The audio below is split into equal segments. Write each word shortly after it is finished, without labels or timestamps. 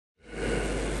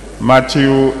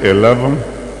Matthew 11,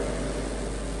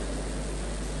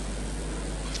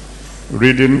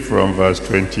 reading from verse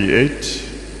 28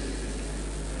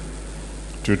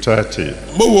 to 30.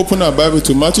 We'll open our Bible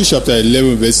to Matthew chapter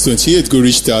 11, verse 28, go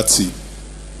reach 30.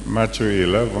 Matthew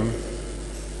 11,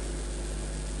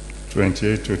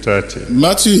 28 to 30.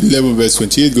 Matthew 11, verse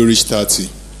 28, go reach 30.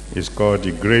 It's called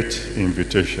the Great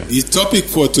Invitation. The topic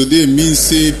for today means,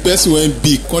 say, person when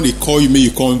big, when they call you, may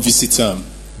you come visit them.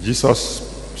 Jesus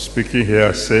speaking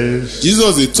here says,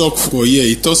 Jesus they talk for here.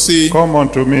 He talk say, come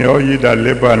unto me, all ye that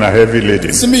labor and are heavy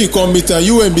laden, say me you come meet and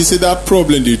you when be say that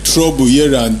problem, the trouble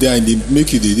here and there, and they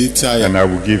make you the tired. and I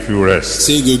will give you rest.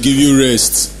 Say go give you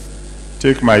rest.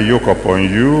 Take my yoke upon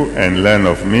you and learn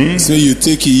of me, Say you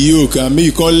take a yoke and me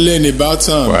you can learn about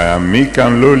for him. I am meek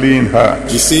and lowly in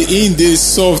heart, He say in they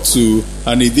soft too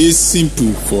and it is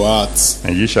simple for heart.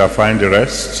 and ye shall find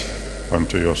rest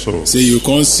unto your soul. Say you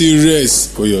can see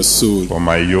rest for your soul. For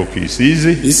my yoke is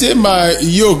easy, He say my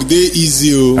yoke they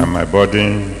easy oh, and my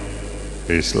burden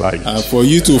is light. and for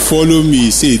you to follow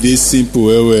me, say it is simple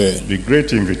well. The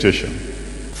great invitation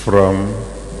from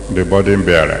the burden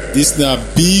bearer. This na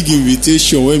big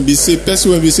invitation when we say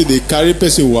person when we say they carry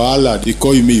person wahala, they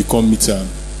call you may you come meet am.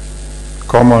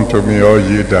 Come unto me, all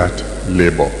ye that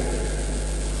labor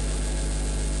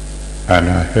and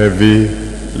are heavy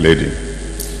laden.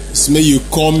 Say may you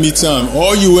come meet am.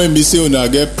 All you when we say una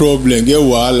get problem, get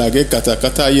wahala, get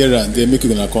kata here and there, make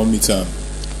you gonna come meet am.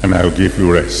 And I will give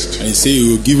you rest. And he say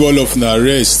you will give all of una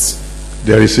rest.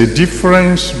 There is a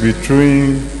difference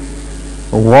between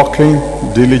working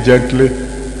diligently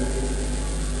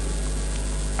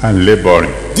and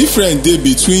laboring. Different day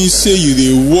between say you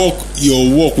dey work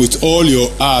your work with all your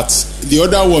heart. The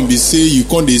other one be say you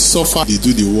come dey suffer, dey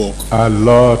do the work. A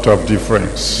lot of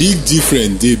difference. Big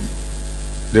different day.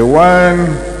 The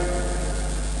one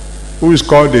who is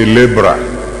called a laborer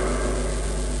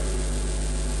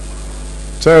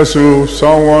tells you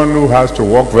someone who has to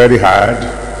work very hard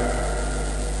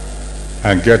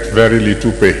and get very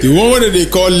little pay. The one wey they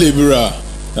call laborer,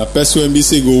 na person when be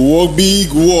say go work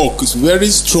big work, it's very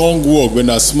strong work, but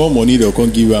na small money they come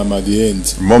give am at the end.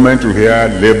 The moment you hear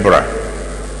laborer,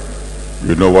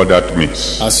 you know what that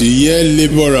means. As you hear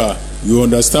laborer, you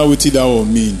understand wetin that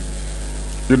one mean.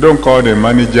 You don't call the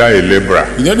manager a laborer.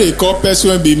 You know they call person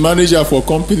when be manager for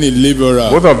company laborer.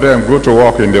 Both of them go to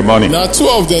work in the morning. Na two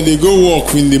of them they go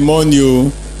work in the morning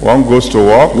o. One goes to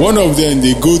work, One of them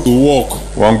they go to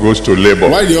work, one goes to labor.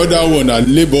 while the other one na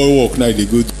labor work na they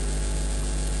go.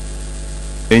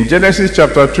 In Genesis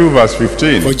chapter 2 verse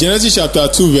 15, For Genesis chapter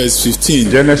 2 verse 15.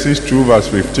 Genesis 2 verse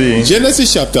 15,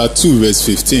 Genesis chapter 2 verse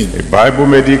 15. the Bible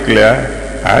made it clear,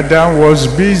 Adam was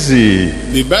busy.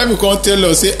 The Bible can tell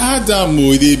us say Adam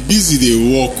oh, they busy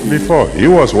they work. Before, he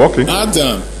was working.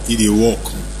 Adam he dey work.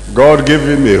 God gave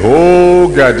him a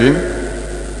whole garden.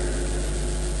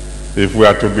 If we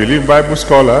are to believe Bible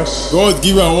scholars, God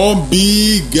give am one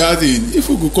big garden. If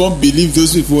we could come believe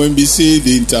those people when they say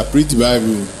they interpret the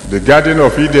Bible. the Garden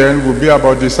of Eden will be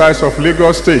about the size of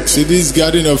Lagos State. Say this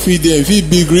garden of Eden, if it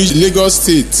big reach Lagos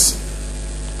State.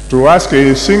 To ask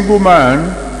a single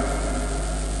man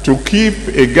to keep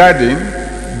a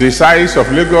garden the size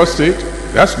of Lagos State,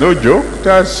 that's no joke.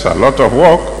 That's a lot of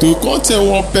work. To come tell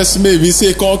one person maybe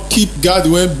say come keep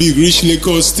garden when big reach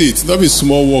Lagos State. Not be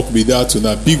small work be that,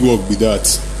 na big work be that.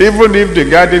 Even if the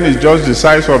garden is just the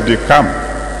size of the camp,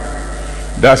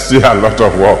 that's still a lot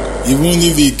of work. Even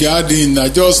if the garden na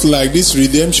just like this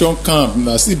redemption camp,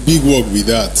 na still big work be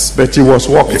that. But he was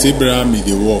working, But Abraham he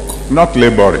dey work. not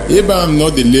laboring. Abraham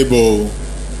not the labor.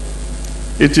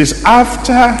 It is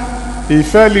after he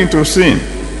fell into sin.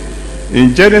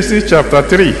 In Genesis chapter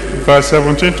 3, verse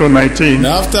 17 to 19,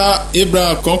 Now after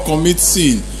Abraham come commit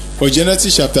sin, for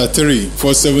Genesis chapter 3,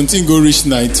 for 17 go reach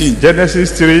 19.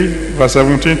 Genesis 3, verse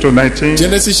 17 to 19,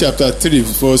 Genesis chapter 3,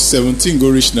 for 17 go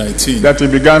reach 19. that he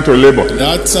began to labor.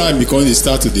 That time because he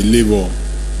start to the labor.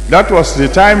 That was the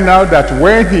time now that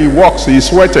when he walks, he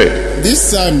sweated.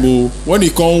 This time oh, when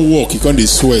he come work, he come dey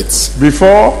sweat.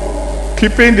 Before,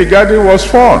 keeping the garden was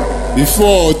fun.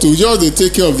 Before to just dey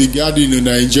take care of the garden and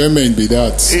enjoyment be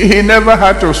that. He never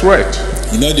had to sweat.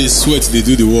 You know they sweat, they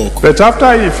do the work. But after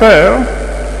he fell,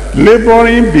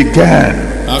 laboring began.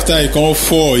 After he come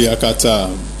fall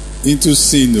yakata into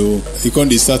sin oh, he come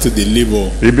dey start to the labor.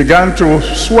 He began to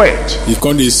sweat. He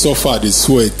come dey suffer the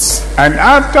sweat. And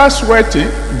after sweating,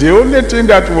 the only thing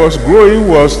that was growing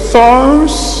was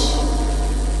thorns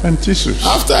and tissues.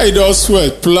 After he don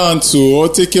sweat plant oh, or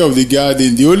take care of the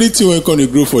garden, the only thing wey come dey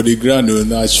grow for the ground oh,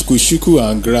 na shuku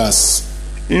and grass.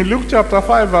 In Luke chapter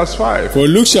 5 verse 5. For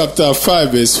Luke chapter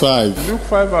 5 verse 5. Luke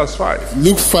 5 verse 5.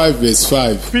 Luke 5 verse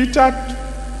 5. Peter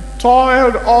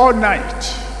toiled all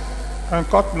night and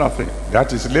caught nothing.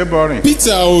 That is laboring.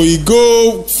 Peter he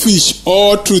go fish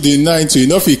all through the night so he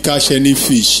no fit catch any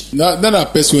fish. Na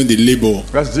person when dey labour.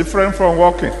 That's different from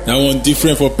walking. That one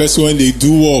different for person when they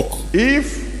do work.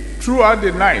 If throughout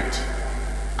the night,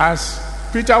 as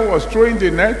Peter was throwing the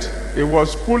net, he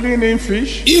was pulling in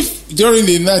fish. If during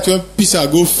the night when Peter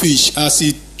go fish, as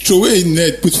he throw away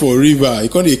net put for river, he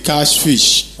come dey catch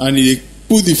fish and he dey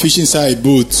put the fish inside a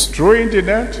boat. Throwing the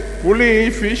net, pulling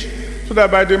in fish, so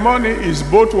that by the morning his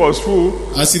boat was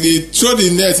full. As they throw the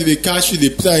net, they catch fish, they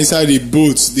put it inside the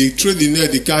boat. They throw the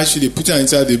net, they catch fish, they put it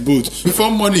inside the boat.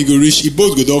 Before morning go reach, the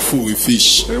boat go down full with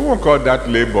fish. They won't call that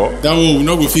labor. That one we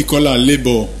not go fit call am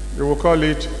labor. They will call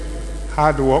it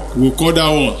hard work. We will call that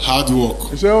one hard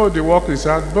work. You say, oh, the work is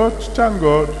hard, but thank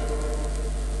God,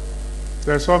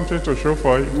 there's something to show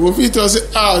for it. We fit talk say,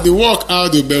 the work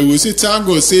hard, but we say thank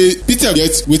God say Peter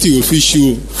get wetin go fit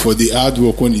show for the hard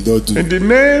work when he don do. In the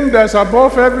name that's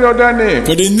above every other name.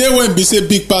 For the name when be say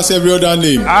big pass every other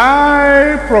name.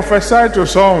 I prophesy to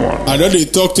someone. I don dey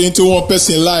talk to into one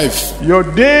person life. Your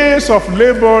days of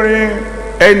laboring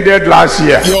ended last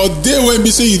year. Your day when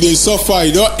be say you dey suffer,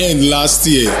 e don end last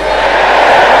year.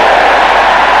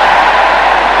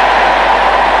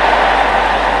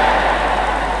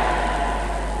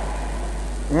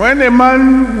 When a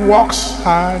man works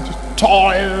hard,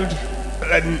 toiled,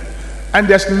 and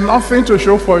there's nothing to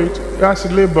show for it, that's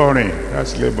laboring.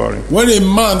 That's laboring. When a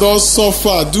man does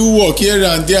suffer, do work here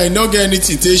and there, and not get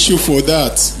anything to show for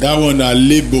that, that one na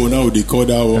labor. Now they call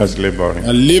that one. That's laboring.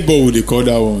 And labor would they call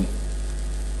that one.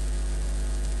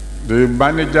 The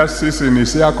manager sits in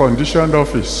his air-conditioned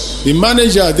office. The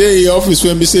manager there in office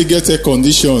when we say get a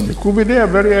condition. He could be there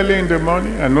very early in the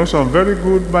morning. I know some very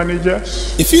good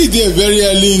managers. If he's there very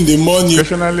early in the morning.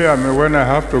 Occasionally, when I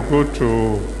have to go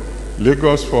to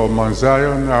Lagos for Mount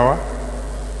Zion hour,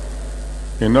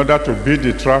 in order to beat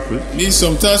the traffic. Me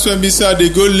sometimes when we say they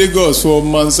go Lagos for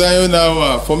Mount Zion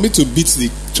hour, for me to beat the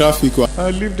traffic. I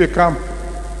leave the camp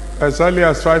as early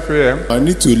as 5 a.m. I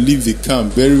need to leave the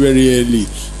camp very, very early.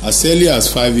 As early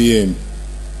as 5 a.m.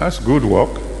 That's good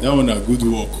work. That one a good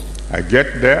work. I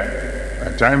get there.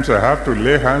 At times I have to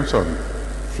lay hands on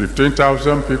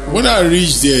 15,000 people. When I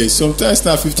reach there, sometimes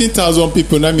now 15,000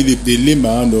 people, now me they lay my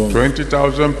hand on.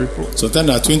 20,000 people. Sometimes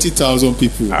now 20,000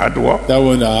 people. Hard work. That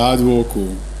one a hard work.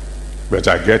 Oh. But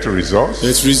I get results.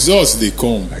 There's results they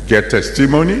come. I get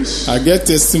testimonies. I get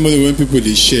testimony when people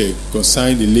they share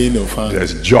concerning the laying of hands.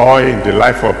 There's joy in the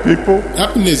life of people.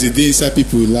 Happiness is inside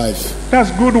people's life.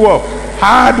 That's good work.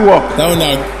 Hard work. That one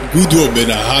a good work, but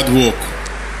a hard work.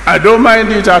 I don't mind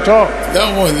it at all.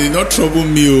 That one they not trouble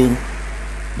me. Oh.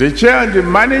 The chair and the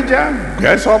manager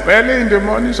gets up early in the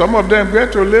morning. Some of them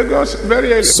get to Lagos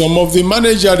very early. Some of the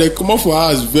manager they come up for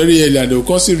hours very early and they will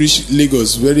come still reach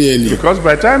Lagos very early. Because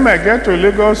by the time I get to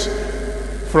Lagos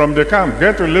from the camp,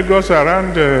 get to Lagos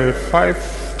around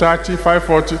 5:30,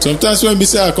 5:40. Sometimes when we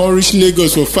say I can't reach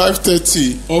Lagos for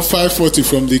 5:30 or 5:40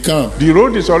 from the camp, the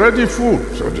road is already full.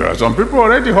 So there are some people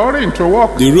already hurrying to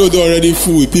walk. The road already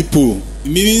full with people.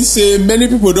 Meaning say many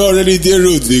people don't already dey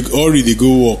road, they already go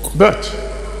walk. But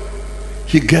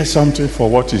he gets something for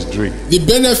what he's doing. The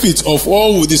benefit of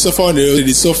all the suffer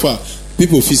they suffer,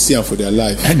 people feel see for their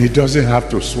life. And he doesn't have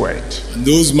to sweat. And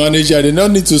those managers, they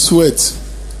don't need to sweat.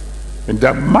 In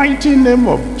the mighty name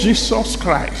of Jesus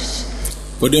Christ.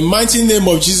 For the mighty name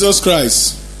of Jesus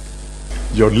Christ.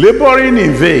 Your laboring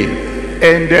in vain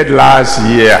ended last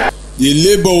year. The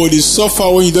labor will suffer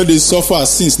when you don't suffer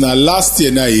since now last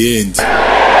year now it end.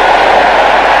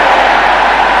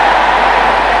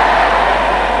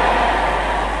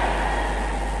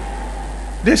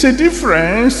 There's a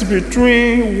difference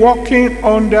between walking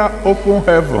under open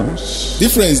heavens.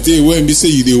 Difference there when we say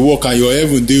you dey walk and your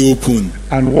heaven dey open.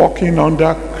 And walking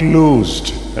under closed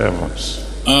heavens.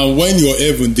 And when your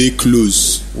heaven dey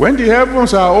closed. When the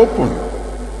heavens are open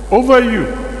over you,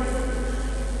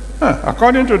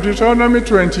 according to Deuteronomy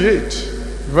 28,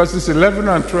 verses 11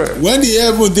 and 12. When the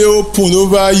heaven dey open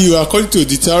over you, according to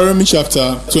Deuteronomy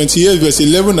chapter 28, verse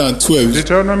 11 and 12.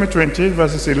 Deuteronomy 28,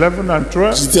 verses 11 and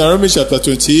 12. Deuteronomy chapter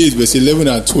 28, verse 11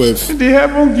 and 12. The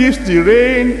heaven gives the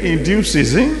rain in due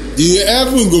season. The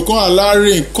heaven go come allow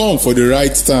rain come for the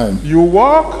right time. You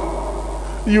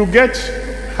walk, you get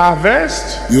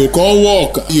harvest. You can't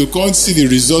walk, you can't see the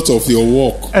result of your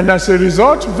work. And as a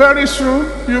result, very soon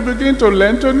you begin to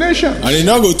lend to nations. And you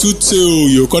now go to tell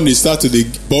you can't start to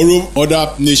borrow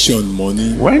other nation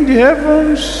money. When the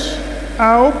heavens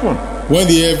are open. When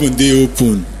the heaven they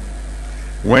open.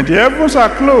 When the heavens are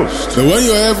closed. So when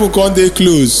your heaven can't they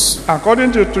close.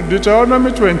 According to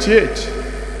Deuteronomy 28,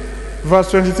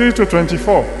 verse 23 to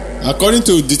 24. According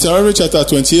to Deuteronomy chapter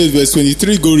 28 verse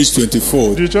 23 go reach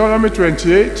 24. Deuteronomy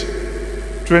 28,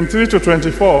 23 to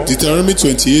 24. Deuteronomy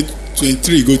 28,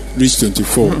 23 go reach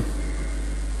 24.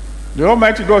 The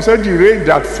Almighty God said the rain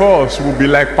that falls will be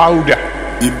like powder.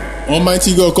 The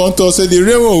Almighty God come to us say the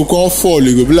rain will come fall,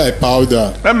 it will be like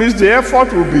powder. That means the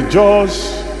effort will be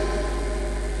just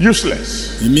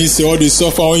useless. It means all the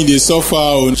suffer when they suffer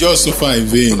or just suffer in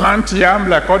vain. Plant yam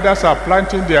like others are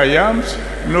planting their yams,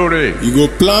 no rain. You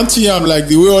go plant yam like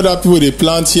the way other people they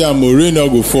plant yam, or rain not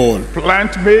go fall.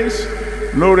 Plant maize,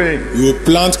 no rain. You go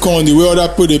plant corn the way other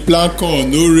people they plant corn,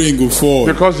 no rain go fall.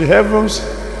 Because the heavens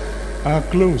are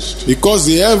closed. Because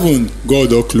the heaven,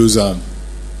 God will close them.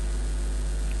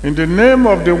 In the name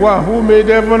of the one who made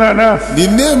heaven and earth.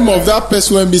 The name of that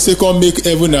person when be say come make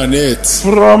heaven and earth.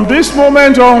 From this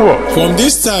moment onward. From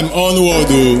this time onward,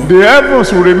 the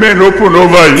heavens will remain open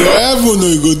over you. Your heaven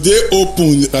will go dey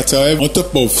open at on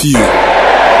top of you.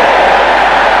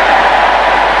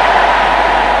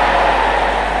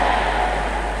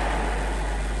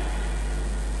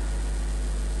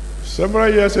 Several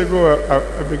years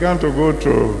ago, I began to go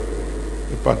to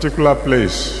a particular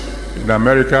place in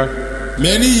America.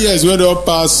 Many years when they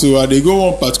pass, so they go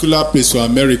one particular place to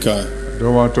America. I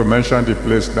don't want to mention the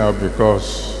place now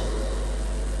because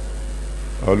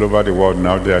all over the world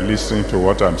now they are listening to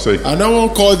what I'm saying. I don't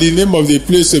want to call the name of the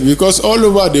place because all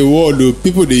over the world,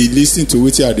 people they listen to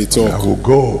what they talk. I will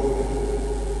go,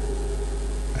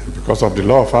 and because of the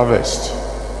law of harvest,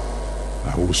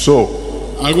 I will sow.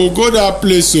 I will go that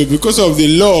place so because of the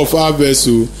law of harvest,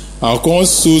 so I can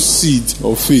sow seed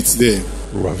of faith there.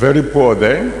 We were very poor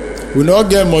then. We not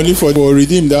get money for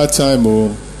redeem that time,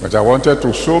 but I wanted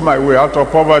to sow my way out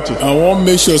of poverty. I want to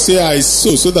make sure say I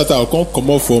sow so that I can come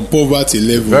up from poverty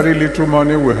level. Very little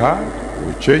money we have,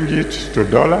 we change it to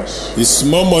dollars. The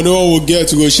small money we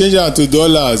get, we go change it to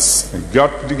dollars. And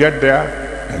get there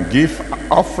and give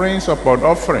offerings upon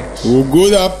offerings. We'll go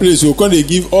that place, we'll come to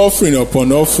give offering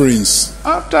upon offerings.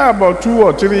 After about 2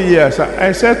 or 3 years,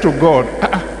 I said to God,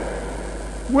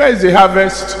 where is the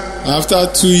harvest? After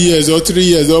 2 years or 3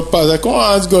 years or past, I come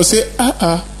ask God, say,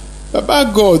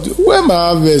 Baba God, where my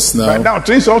harvest now? By now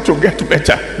things ought to get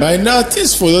better. By now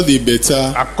things for the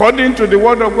better. According to the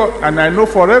word of God, and I know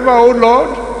forever, O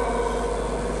Lord,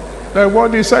 the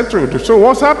word is settled. So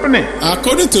what's happening?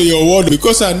 According to your word,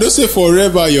 because I know say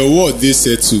forever your word they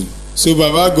settled. So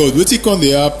Baba God, what it come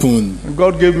dey happen? And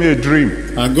God gave me a dream.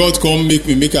 And God come make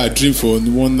me make a dream for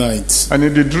one night. And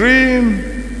in the dream,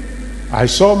 I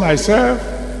saw myself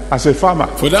as a farmer.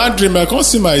 For that dream, I can't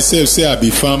see myself say I be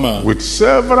farmer. With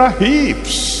several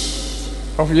heaps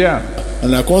of yam.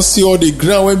 And I can't see all the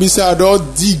ground when we say I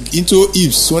don't dig into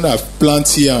heaps when I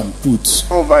plant yam put.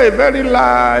 Over a very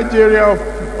large area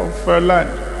of land.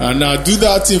 And I do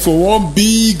that thing for one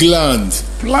big land.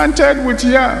 Planted with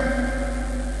yam.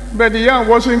 But the yam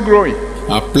wasn't growing.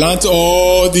 I plant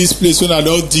all these places when I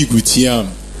don't dig with yam.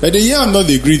 But the yam not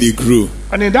they grow.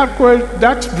 And in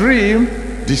that dream,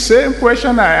 the same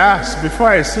question I asked before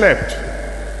I slept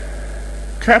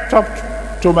kept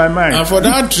up to my mind. And for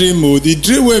that dream, the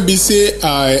dream when be say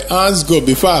I ask God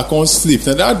before I can't sleep,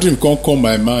 and that dream can't come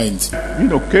my mind.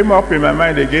 Came up in my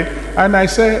mind again, and I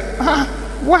said,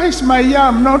 why is my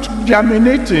yam not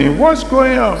germinating? What's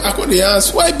going on? I could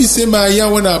ask, why be say my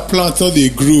yam when I plant not they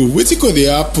grow? What could they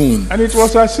happen? And it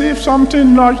was as if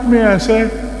something nudged me and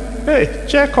said, hey,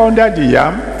 check under the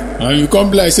yam. And you come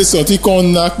like say something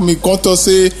come knock me, come to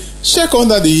say, check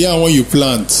under the yam when you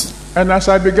plant. And as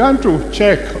I began to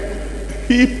check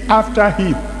heap after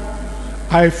heap,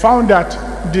 I found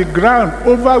that the ground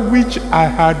over which I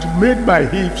had made my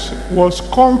heaps was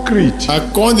concrete. I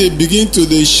can't begin to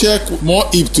check more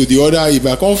heap to the other heap.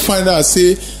 I can't find out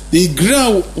say the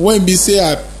ground when we say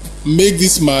I make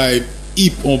this my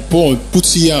heap on pond,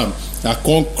 put yam, I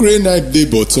can't create night day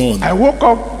button. I woke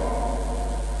up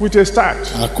with a start.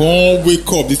 I can't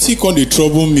wake up. The thing can't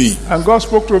trouble me. And God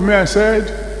spoke to me and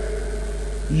said,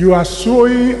 you are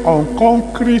sowing on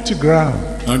concrete ground.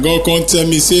 And God can't tell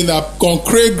me, saying that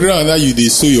concrete ground that you they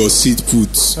sow your seed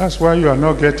put. That's why you are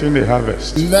not getting the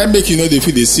harvest. That make you know they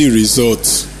feel they see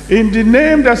results. In the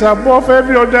name that's above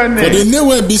every other name. For the name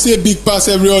when be say big past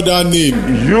every other name.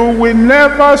 You will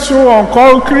never sow on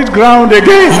concrete ground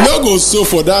again. You not go sow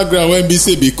for that ground when be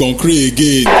say be concrete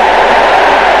again.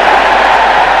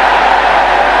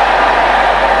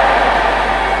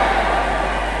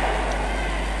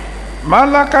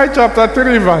 Malachi chapter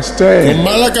 3 verse 10. From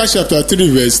Malachi chapter 3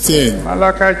 verse 10.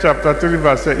 Malachi chapter 3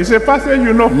 verse 10. It's a passage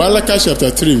you know. Malachi chapter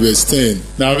 3 verse 10.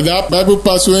 Now that Bible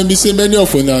passage when we say many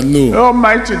of you know.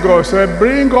 Almighty God said,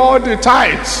 bring all the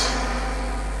tithes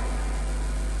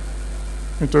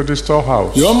into the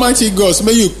storehouse. The Almighty God say,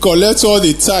 may you collect all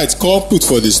the tithes, come put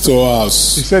for the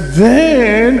storehouse. He said,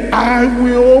 then I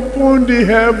will open the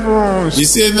heavens. He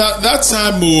said that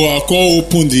time we will come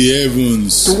open the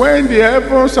heavens. So when the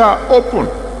heavens are open,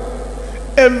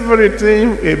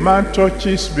 everything a man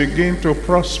touches begin to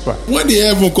prosper. When the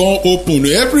heaven come open,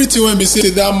 everything when we say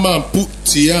that man put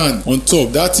the hand on top,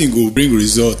 that thing will bring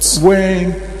results.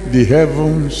 When the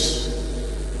heavens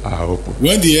are open.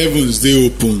 When the heavens they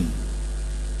open.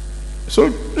 So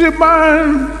the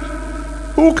man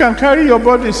who can carry your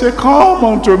body say, come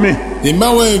unto me. The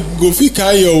man when go fit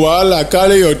carry your wahala,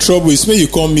 carry your trouble, it's when you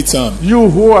come meet him. You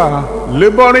who are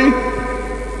laboring,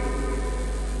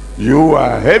 you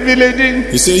are heavy laden.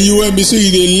 He say you when be say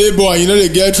you dey labor and you know they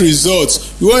get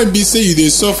results. You when be say you dey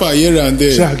suffer here and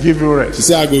there. Say I give you rest. He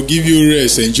say I go give you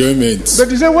rest, enjoyment.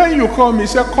 But he said when you come, he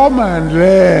said come and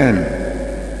learn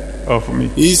of me.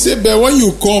 He said, but when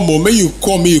you come, may you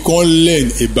can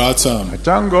learn about him. I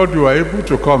thank God you are able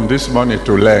to come this morning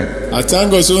to learn. I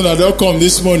thank God so when I don't come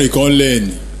this morning, you can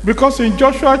learn. Because in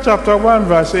Joshua chapter 1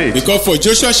 verse 8. Because for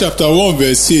Joshua chapter 1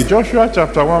 verse 8. Joshua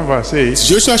chapter 1 verse 8.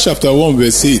 Joshua chapter 1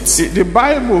 verse 8. The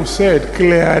Bible said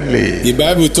clearly. The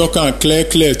Bible talk and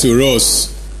clear to us.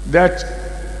 That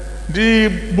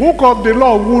the book of the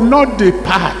law will not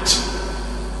depart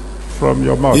from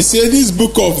your mouth. He said this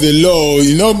book of the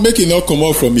law, make it not come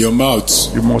out from your mouth.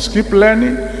 You must keep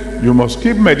learning. You must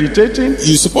keep meditating.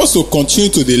 You're supposed to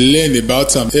continue to learn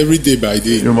about him every day by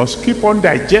day. You must keep on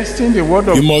digesting the word of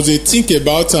God. You must think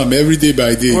about him every day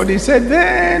by day. But he said,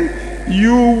 then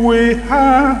you will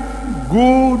have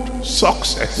good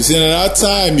success. He said at that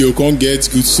time you can get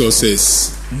good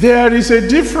success. There is a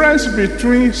difference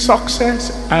between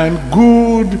success and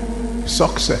good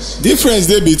success. Difference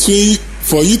there between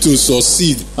for you to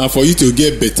succeed and for you to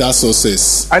get better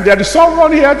success. And there is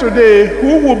someone here today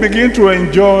who will begin to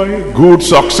enjoy good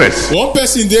success. One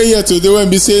person there here today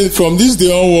when we say from this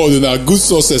day onward, good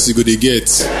success you go to get.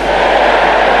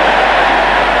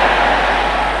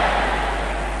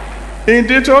 In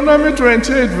Deuteronomy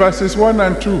 28 verses 1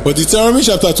 and 2. But Deuteronomy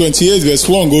chapter 28 verse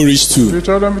 1 go reach 2.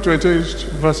 Deuteronomy 28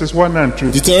 verses 1 and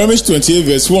 2. Deuteronomy 28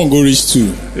 verse 1 go reach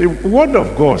 2. The word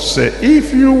of God says,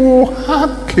 if you will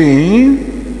hearken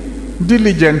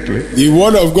diligently. The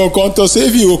word of God come to say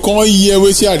if you will come hear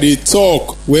wetin they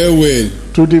talk well.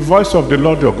 To the voice of the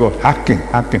Lord your God, hearken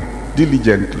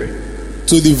diligently.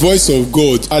 To the voice of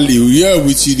God, hallelujah,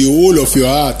 with you the whole of your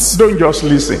heart. Don't just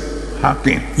listen.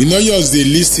 Hearken. You know just they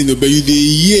listen, but you they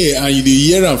hear and you they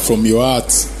hear them from your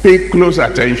heart. Pay close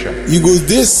attention. You go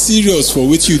there serious for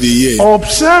what you they hear.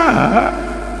 Observe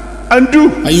and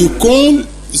do. And you can't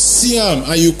see them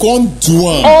and you can't do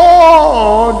them.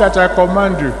 All that I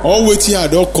command you. All what I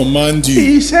don't command you.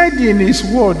 He said in his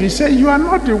word, he said, you are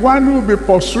not the one who will be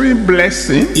pursuing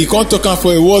blessing. He can't talk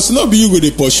for a word. Not be you go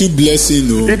to pursue blessing.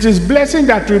 No. It is blessing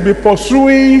that will be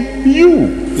pursuing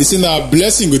you. It's in our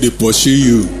blessing go to pursue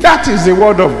you. That is the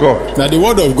word of God. Now the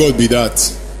word of God be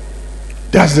that.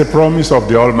 That's the promise of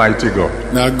the Almighty God.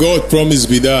 Now God promise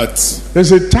be that.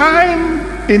 There's a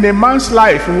time in a man's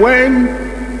life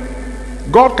when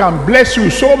God can bless you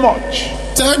so much.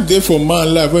 Time there for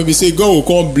man life when we say God will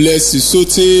come bless you. So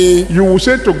say you will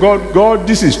say to God, God,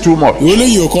 this is too much. Only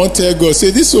you can't tell God,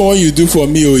 say this one you do for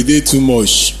me, it did too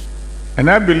much. And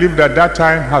I believe that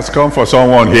time has come for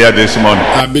someone here this morning.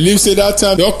 I believe say that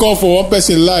time don't come for one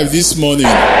person live this morning.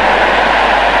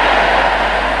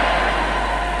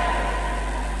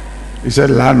 He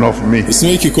said, learn of me. It's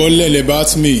make you can learn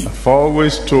about me. I've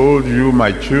always told you,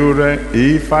 my children,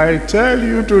 if I tell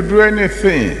you to do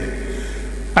anything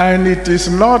and it is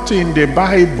not in the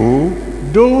Bible,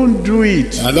 don't do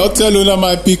it. I don't tell you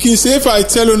my pikin. Say if I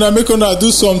tell you make una do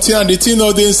something and the thing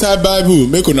not inside Bible,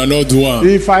 make una not do one.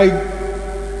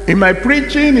 In my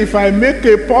preaching, if I make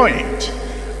a point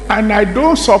and I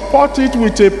don't support it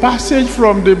with a passage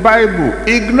from the Bible,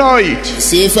 ignore it.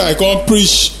 Say if I can't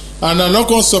preach and I'm not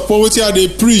going to support what they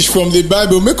preach from the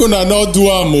Bible, make una not do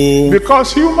am.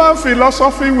 Because human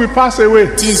philosophy will pass away.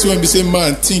 Things when we say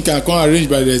man think and can arrange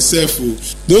by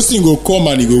themselves, those things will come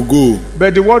and it will go.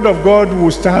 But the word of God will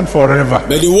stand forever.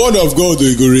 But the word of God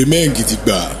will remain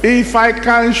gidigba. If I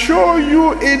can show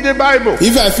you in the Bible,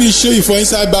 if I feel show you for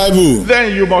inside Bible,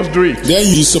 then you must do it. Then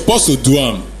you're supposed to do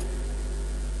them.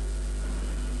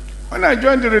 When I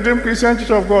joined the Redeemed Christian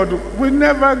Church of God, we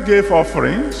never gave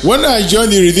offerings. When I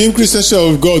joined the Redeemed Christian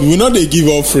Church of God, we not they give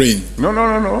offering. No.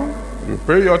 You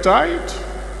pay your tithe,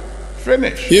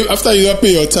 finish. After you don't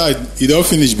pay your tithe, you don't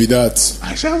finish with that.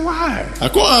 I said, why? I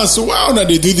can't answer why not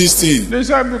they do this thing. They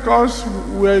said because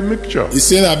we're a mixture. He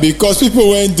said that because people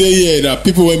went there here, that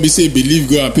people when we say believe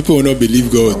God and people will not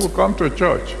believe God. When we come to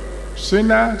church,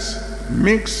 sinners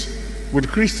mix with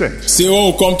Christians. Say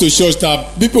when we come to church now,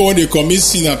 people when they commit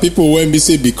sin and people when we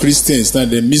say be Christians, now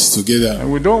they mix together.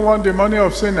 And we don't want the money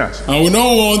of sinners. And we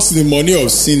don't want the money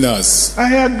of sinners.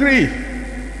 I agree.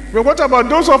 But what about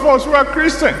those of us who are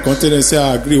Christians? Continue say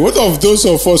I agree. What of those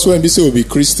of us when we say we be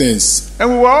Christians? And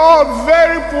we were all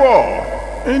very poor.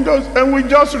 And we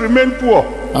just remain poor.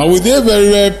 And we dey very,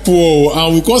 very poor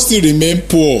and we can still remain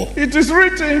poor. It is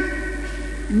written,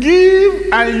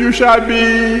 give and you shall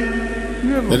be.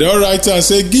 They don't write and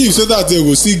say give so that they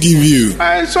will still give you.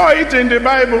 I saw it in the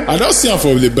Bible. I don't see it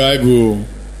from the Bible.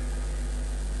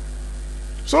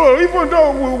 So even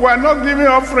though we were not giving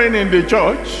offering in the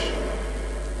church,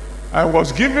 I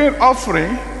was giving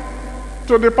offering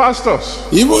to the pastors.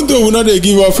 Even though we not they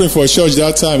give offering for church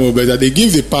that time, but they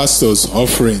give the pastors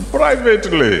offering.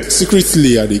 Privately.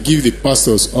 Secretly, they give the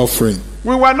pastors offering.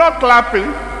 We were not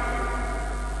clapping.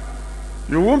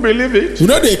 You won't believe it. We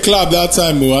know they clap that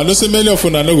time. I know so many of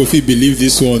them are not going to believe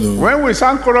this one. When we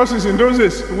sang choruses in those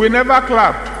days, we never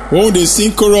clapped. When they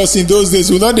sing chorus in those days,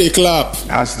 we know they clap.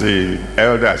 As the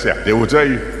elders, yeah, they will tell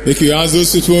you. Make you ask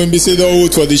those people when they say the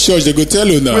oath for the church, they go tell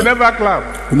you now. We never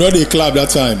clapped. We know they clap that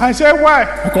time. I said, why?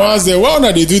 I can ask them, why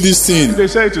not they do this thing? They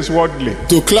say it is worldly.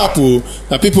 To clap,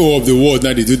 the people of the world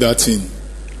now they do that thing.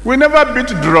 We never beat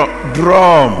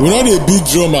drum. We know they beat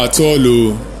drum at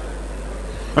all.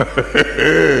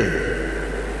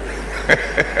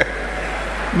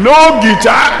 No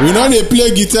guitar. We know they play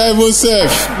guitar even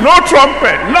self. No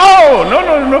trumpet. No.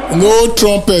 No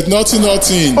trumpet,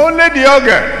 nothing. Only the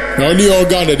organ. The only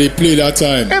organ that they play that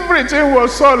time. Everything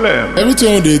was solemn.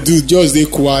 Everything they do, just they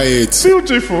quiet.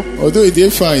 Beautiful. Although they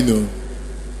fine though.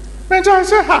 But I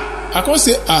say, I can't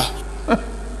say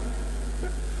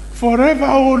forever,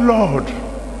 O Lord,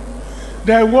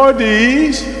 thy word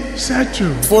is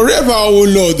settled. Forever, O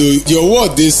Lord, your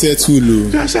word they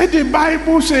settle. I said the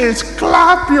Bible says,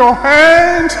 clap your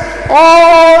hands,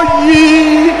 all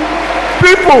ye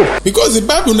people. Because the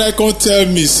Bible now can't tell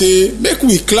me, say, make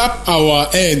we clap our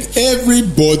hand,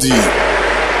 everybody.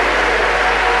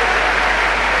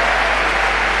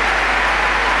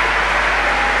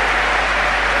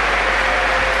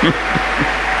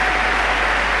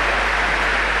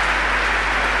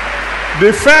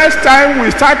 The first time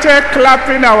we started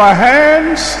clapping our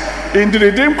hands in the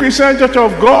Redeemed Christian Church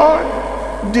of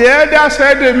God, the elders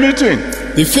had a meeting.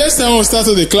 The first time we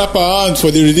started to clap our hands for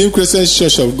the Redeemed Christian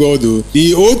Church of God,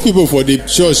 the old people for the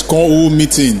church call whole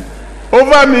meeting.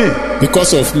 Over me.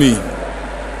 Because of me.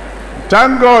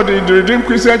 Thank God in the Redeemed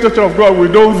Christian Church of God we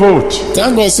don't vote.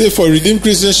 Thank God say for Redeemed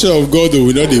Christian Church of God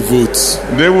we not they vote.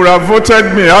 They would have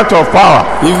voted me out of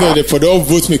power. Even though they for don't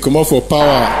vote me come out for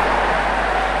power.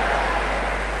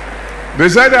 They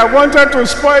said I wanted to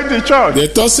spoil the church. They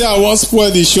thought say I want to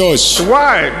spoil the church.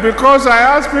 Why? Because I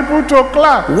asked people to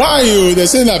clap. Why you? They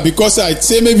say that because I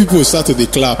say many people start to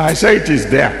clap. I say it is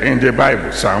there in the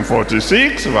Bible. Psalm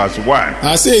 46 verse 1.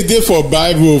 I say it there for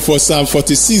Bible for Psalm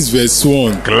 46 verse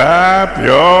 1. Clap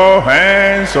your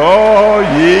hands, all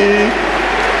ye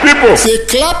people. Say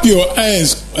clap your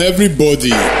hands,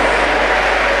 everybody.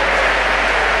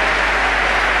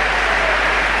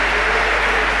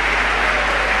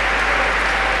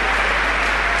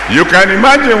 You can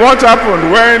imagine what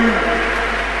happened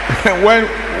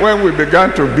when we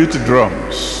began to beat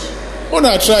drums. When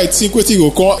I try to think what it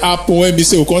will come happen when we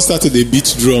say we can start to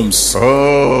beat drums.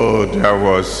 Oh, there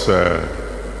was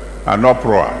an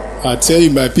uproar. I tell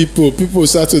you, my people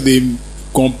start to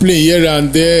complain here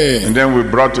and there. And then we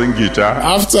brought in guitar.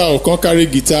 After we can carry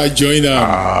guitar, join them.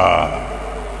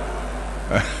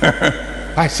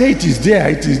 I say it is there,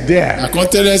 it is there. I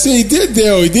can't tell them, I say it is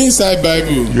there or it is inside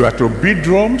Bible. You have to beat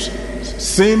drums,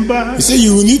 cymbals. He say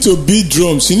you need to beat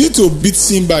drums, you need to beat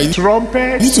cymbals,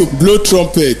 trumpets. You need to blow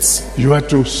trumpets. You have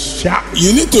to shout.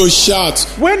 You need to shout.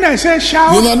 When I say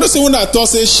shout, you know, not say when I talk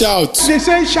say shout. They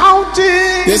say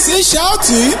shouting. They say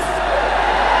shouting.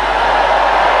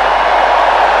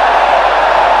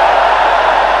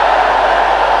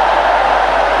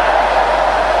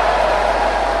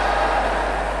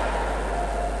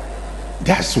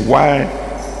 That's why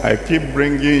I keep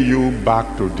bringing you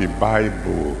back to the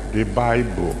Bible. The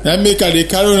Bible. That make they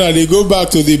carry on and they go back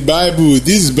to the Bible.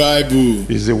 This Bible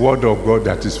is the word of God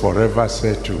that is forever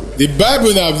settled. The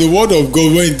Bible now, the word of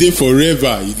God when they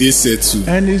forever, it is settled.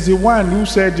 And is the one who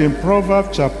said in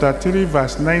Proverbs chapter 3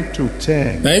 verse 9 to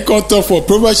 10. Now you can talk for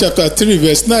Proverbs chapter 3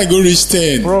 verse 9 go reach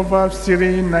 10. Proverbs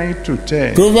 3 9 to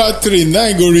 10. Proverbs 3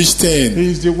 9 go reach 10.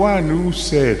 He is the one who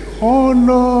said,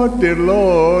 honor the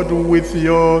Lord with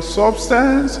your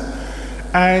substance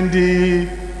and the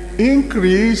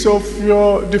increase of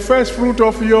the first fruit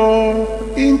of your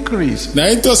increase. Now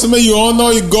it does make you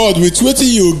honor God with what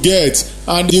you get,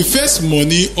 and the first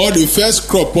money or the first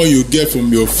crop what you get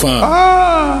from your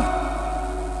farm.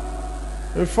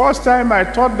 The first time I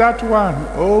taught that one,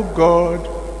 oh God,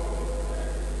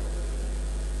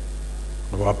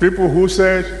 there were people who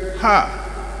said,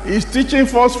 he's teaching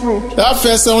first fruit. That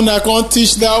first one I can't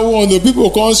teach that one. The people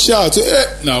can't shout.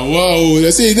 Now wow,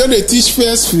 they say you don't teach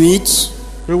first fruit.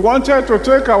 We wanted to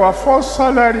take our first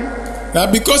salary. Now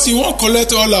because you won't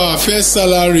collect all our first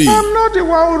salary. I'm not the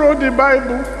one who wrote the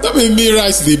Bible. Don't be me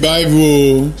write the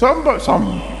Bible.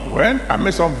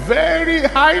 Some very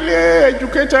highly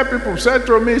educated people said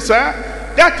to me, sir,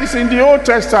 that is in the Old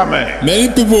Testament. Many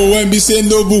people when be saying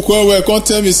no book where can't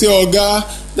tell me say, oh God,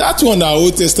 that one our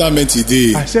Old Testament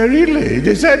today. I said, really?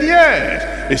 They said,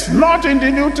 yes. It's not in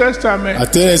the New Testament. I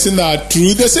tell them, it's not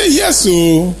true. They say, yes,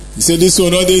 so. He said, this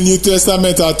one not the New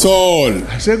Testament at all.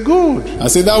 I said, good. I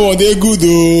said, that one they good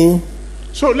though.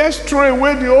 So let's throw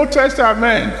away the Old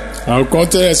Testament. I'll come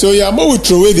tell them, so yeah, we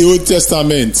throw away the Old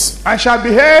Testament. I shall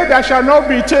be head, I shall not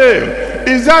be tail.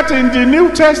 Is that in the New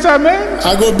Testament?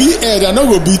 I go be head, I not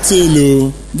go be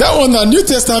tail. That one a New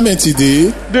Testament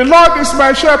today. The Lord is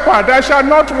my shepherd, I shall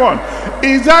not want.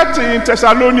 Is that in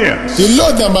Thessalonians? The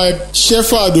Lord is my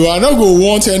shepherd, I not go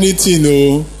want anything.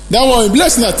 No. That one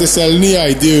bless not Thessalonians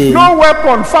idea. No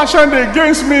weapon fashioned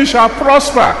against me shall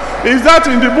prosper. Is that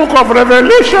in the book of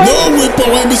Revelation? No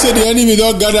weapon when we say the enemy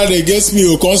don't gather against me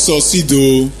will come succeed.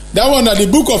 That one at the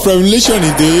book of Revelation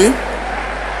idea.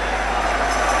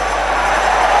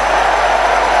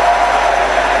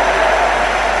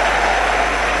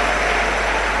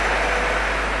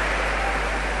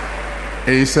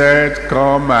 He said,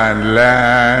 come and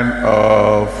learn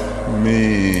of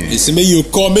me. He said, may you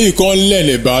come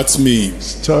learn about me.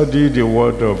 Study the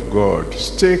word of God.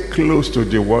 Stay close to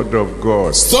the word of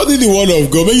God. Study the word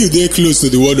of God. May you stay close to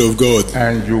the word of God.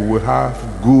 And you will have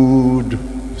good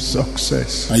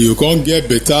success. And you can't get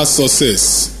better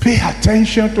success. Pay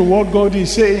attention to what God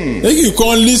is saying. Then you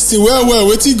can't listen well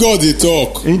what God they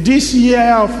talk. In this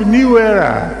year of new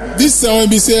era, this time when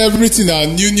we say everything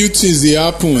and new things they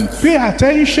happen. Pay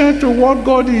attention to what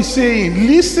God is saying.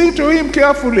 Listen to him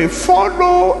carefully.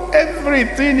 Follow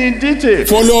everything in detail.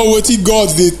 Follow what God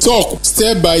they talk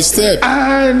step by step.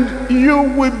 And you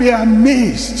will be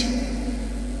amazed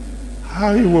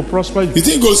how he will prosper you. You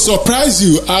think it will surprise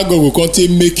you how God will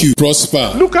continue make you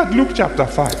prosper. Look at Luke chapter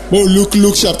 5. Oh,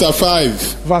 Luke chapter 5.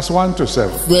 Verse 1 to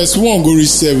 7. Verse 1 go read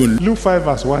 7. Luke 5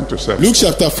 verse 1 to 7. Luke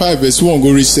chapter 5 verse 1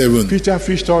 go read 7. Peter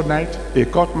fished all night. He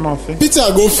caught nothing. Peter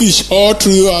go fish all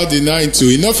throughout the night too.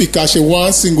 Enough he catch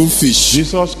one single fish.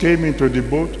 Jesus came into the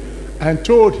boat and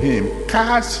told him,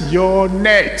 cast your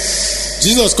nets.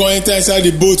 Jesus come enter inside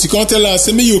the boat. He can't tell us,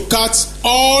 say me you cut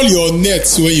all your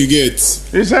nets when you get.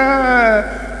 He said,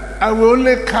 I will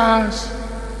only cast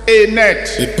a net.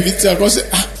 The Peter come say,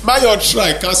 by your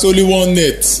try cast only one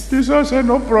net. Jesus said,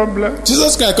 no problem.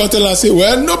 Jesus can come tell us, say,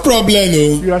 well, no problem.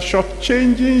 No. You are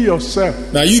shortchanging yourself.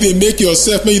 Now you they make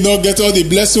yourself, may you not get all the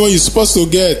blessing what you're supposed to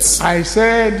get. I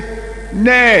said,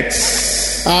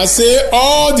 nets. I say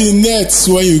all the nets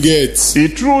when you get. He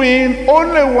threw in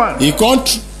only one. He can't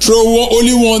throw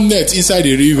only one net inside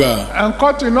the river. And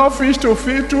caught enough fish to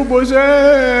fill 2 boats.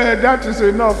 Hey, that is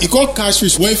enough. He can't catch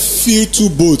fish when fill 2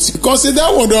 boats. He can't say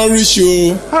that one don't reach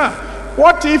you.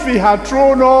 What if he had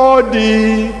thrown all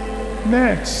the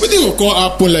nets? What will come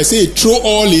happen like say he throw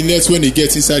all the nets when he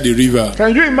gets inside the river?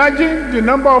 Can you imagine the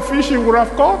number of fish he would have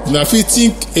caught? Now if you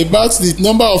think about the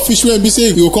number of fish when he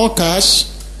say he will come catch.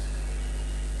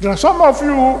 There are some of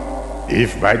you,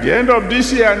 if by the end of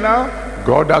this year now,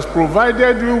 God has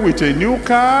provided you with a new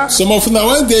car. Some of you now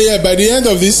when they by the end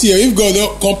of this year, if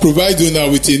God can provide you now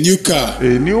with a new car,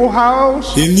 a new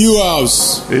house,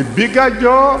 a bigger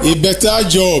job, a better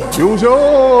job, you say,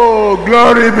 oh,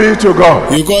 glory be to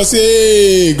God. You can say,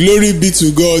 hey, glory be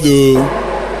to God. Oh.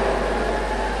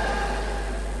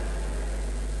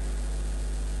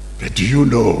 But do you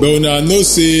know? But now no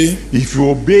say, if you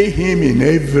obey him in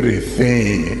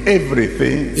everything.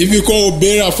 If you can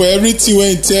obey him for everything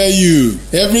when he tell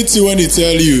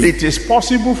you, it is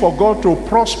possible for God to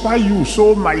prosper you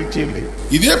so mightily.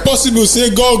 Is it possible say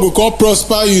God will come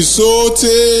prosper you so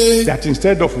that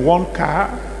instead of one car,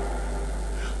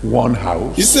 one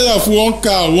house. Instead of one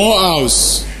car, one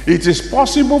house. It is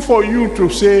possible for you to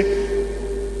say,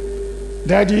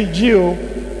 Daddy Gio,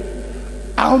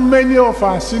 how many of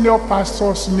our senior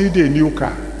pastors need a new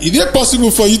car? Is it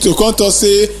possible for you to come to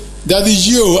say, Daddy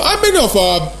Gio, how many of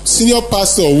our senior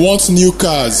pastors want new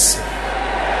cars?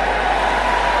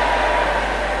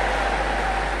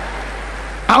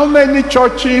 How many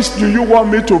churches do you want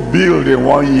me to build in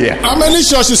 1 year? How many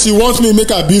churches you want me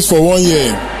make a build for 1 year?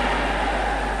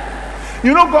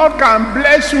 You know, God can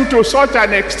bless you to such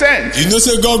an extent. You know,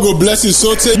 say God go bless you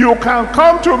so say You can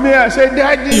come to me and say,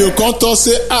 Daddy, you can't talk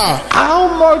say how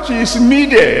much is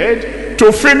needed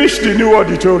to finish the new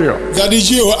auditorium? Daddy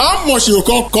Gio, how much you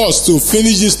can cost to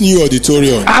finish this new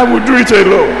auditorium? I will do it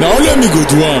alone. Now let me go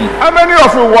do one. How many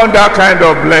of you want that kind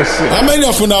of blessing? How many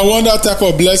of you now want that type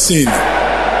of blessing?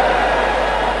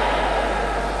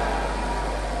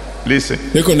 Listen.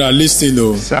 Make una listen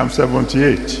though. Psalm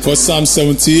 78. For Psalm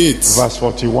 78. Verse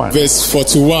 41. Verse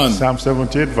 41. Psalm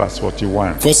 78 verse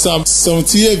 41. For Psalm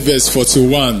 78 verse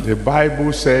 41. The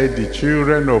Bible said the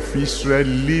children of Israel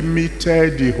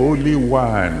limited the Holy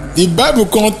One. The Bible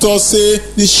can't say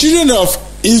the children of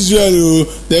Israel,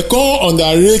 they can't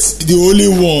underrate the Holy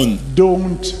One.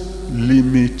 Don't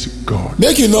limit God.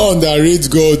 Make you not underrate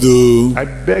God though. I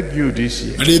beg you this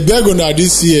year. And they beg on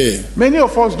this year. Many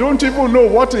of us don't even know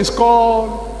what is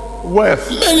called wealth.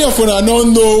 Many of us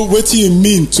don't know what it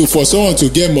means to for someone to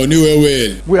get money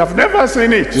well. We have never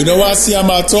seen it. You never see them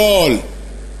at all.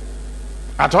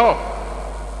 At all.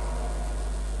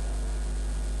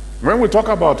 When we talk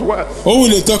about wealth. When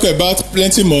we talk about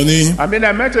plenty money. I mean,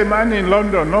 I met a man in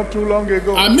London not too long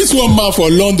ago. I met one man for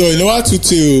London, you know what to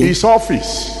tell? His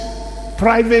office.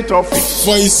 Private office.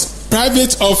 For his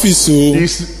private office,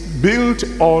 is built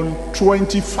on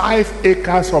 25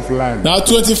 acres of land. Now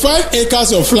 25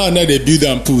 acres of land that they build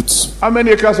and put. How many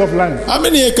acres of land? How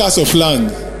many acres of land?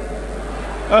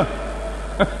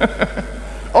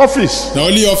 Office. Now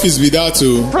only office be that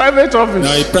too. Private office.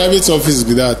 Now a private office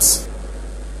be that.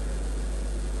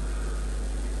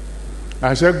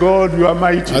 I said, God, you are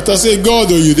mighty. I thought say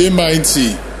God, oh, you they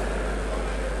mighty.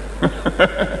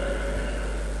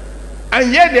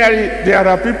 And yet there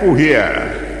are people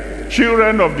here,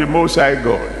 children of the Most High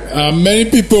God. And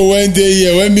many people when they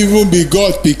here, when even be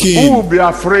God picking. Who will be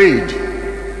afraid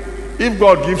if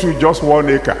God gives you just 1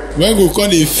 acre? When go come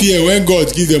they fear when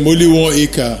God give them only 1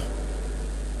 acre.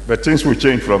 But things will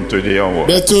change from today onward.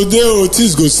 But today, oh,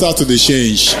 things go start to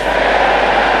change.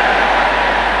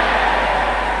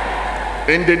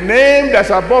 In the name that's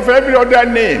above every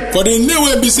other name. For the name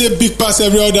will be say big past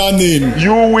every other name.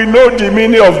 You will know the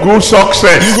meaning of good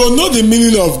success. You will know the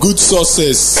meaning of good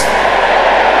success.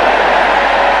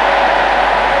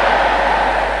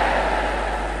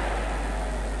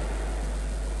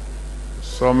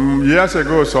 Some years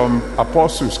ago, some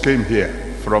apostles came here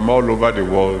from all over the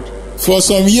world. For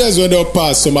some years when they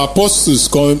passed, some apostles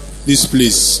come this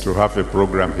place to have a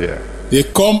program here. They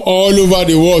come all over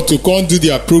the world to come do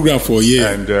their program for here.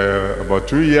 And about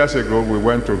 2 years ago, we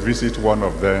went to visit one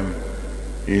of them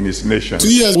in his nation. 2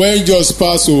 years when just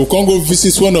passed, so we can go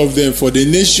visit one of them for the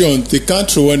nation, the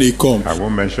country when they come. I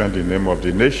won't mention the name of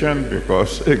the nation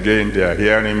because again they are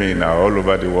hearing me now all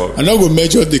over the world. I'm not going to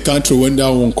mention the country when that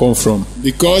one come from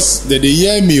because they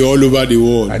hear me all over the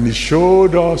world. And he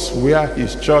showed us where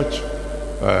his church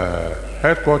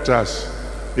headquarters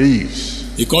is.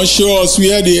 He can show us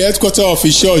where the headquarters of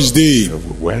his church is. So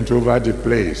we went over the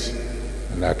place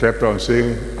and I kept on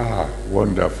saying,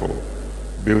 wonderful.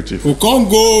 Beautiful. We can't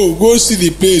go see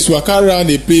the place, walk around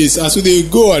the place. As they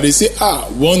go and they say,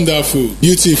 wonderful,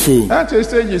 beautiful. At a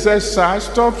stage he says, sir,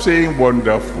 stop saying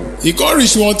wonderful. He can't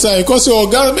reach one time. He can't say, oh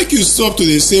God, make you stop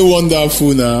to say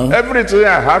wonderful now. Everything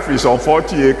I have is on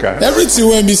 40 acres. Everything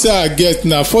when me say I get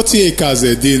now, 40 acres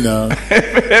a day now.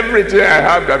 Everything I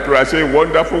have that I say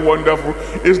wonderful, wonderful,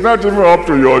 is not even up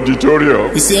to your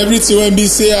auditorium. You see, everything when me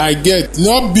say I get,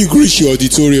 not big reach your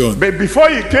auditorium. But before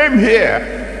he came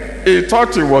here, he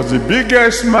thought he was the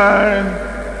biggest man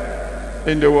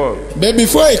in the world. But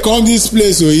before he come this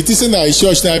place, it isn't that his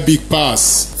church that big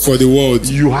pass for the world.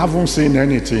 You haven't seen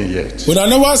anything yet. But I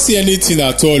never see anything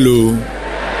at all.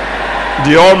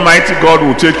 The Almighty God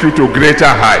will take you to greater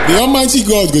heights. The Almighty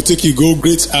God will take you go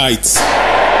great heights.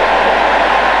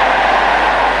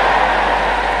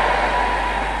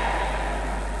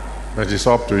 But it's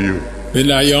up to you. But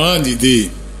now your hand today.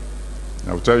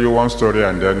 I'll tell you one story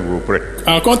and then we'll pray.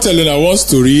 I can't tell you one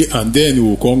story and then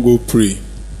we'll come go pray.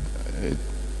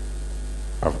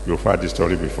 You've heard the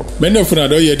story before. Many of you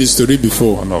don't hear the story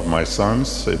before. One of my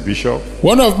sons, a bishop.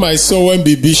 One of my sons went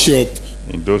be bishop.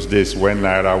 In those days when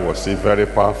Naira was still very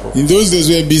powerful. In those days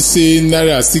when be saying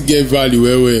Naira still get value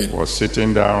was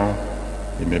sitting down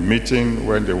in a meeting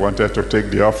when they wanted to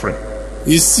take the offering.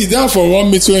 He sit down for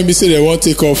one meeting when he said they want to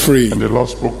take offering. And the Lord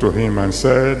spoke to him and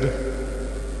said,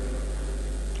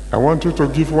 I want you to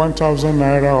give 1,000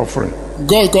 Naira offering.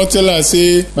 God can tell her,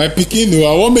 say, my pikin,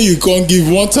 I want me you can give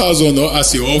 1,000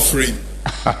 as your offering.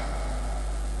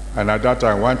 And at that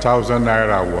time, 1,000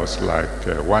 naira was like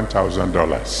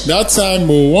 $1,000. That time,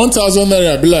 1,000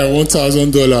 naira be like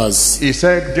 $1,000. He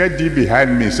said, "Get thee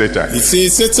behind me, Satan." He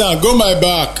said, Satan, go my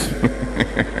back.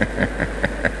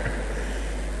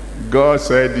 God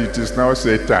said, "It is not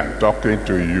Satan talking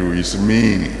to you, it's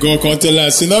me." God can tell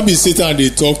us, say not be Satan they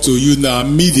talk to you, now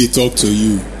me they talk to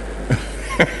you.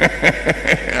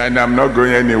 And I'm not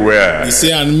going anywhere. He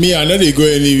say, and me, I know they go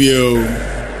anywhere.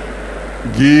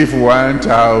 Give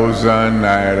 1,000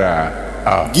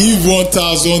 naira. Give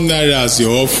 1,000 naira as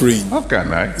your offering. How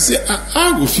can I? He say,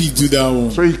 I will fit do that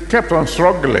one. So he kept on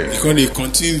struggling. Because they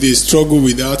continue, they struggle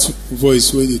with that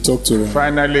voice when they talk to him.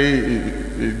 Finally,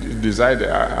 he decided,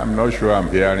 I'm not sure I'm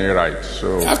hearing right.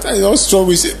 So after he all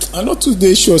struggle, he said, I'm not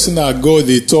today sure saying that God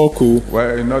they talk.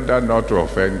 Well, in order not to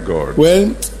offend God.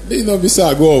 Well, they not be say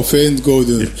I go offend God.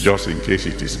 If just in case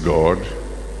it is God,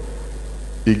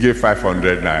 he gave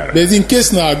 500 naira. But in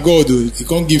case now God, he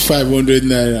can't give 500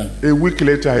 naira. A week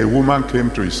later, a woman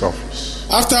came to his office.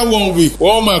 After 1 week,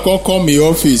 one man can come in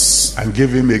office and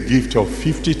give him a gift of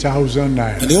 50,000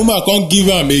 naira. And the woman can give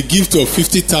him a gift of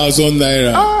 50,000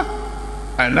 naira.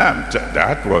 And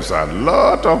that was a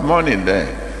lot of money then.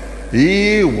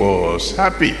 He was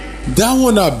happy. That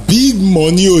one a big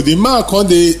money. The man can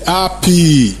dey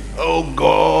happy. Oh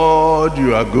God,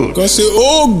 you are good. God say,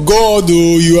 oh God,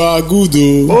 oh you are good.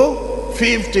 Oh,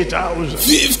 50,000.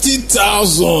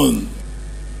 50,000.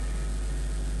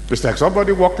 It's like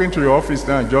somebody walking to your office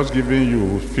now and just giving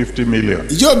you 50 million.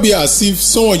 It just be as if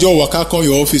someone just walk come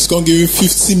your office, come give you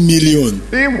 50 million.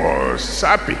 He was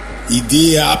happy. He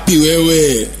dey happy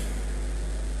well.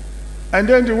 And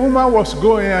then the woman was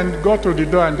going and got to the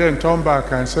door and then turned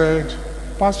back and said,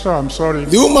 Pastor, I'm sorry.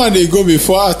 The woman they go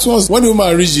before at once. When the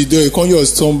woman reach the door, he come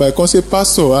just turn back. Come say,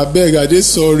 Pastor, I beg, I dey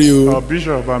sorry. Oh,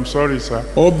 Bishop, I'm sorry, sir.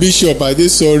 Oh, Bishop, I dey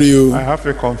sorry. I have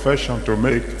a confession to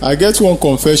make. I get one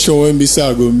confession when Mr.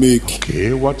 I go make.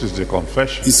 Okay, what is the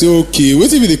confession? He say, okay,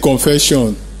 what be the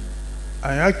confession?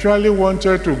 I actually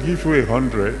wanted to give you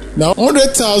 100. Now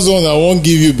 100,000 I won't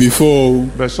give you before.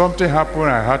 But something happened,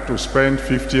 I had to spend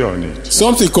 50 on it.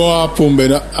 Something can happen,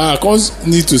 but I can't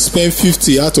need to spend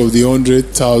 50 out of the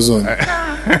 100,000.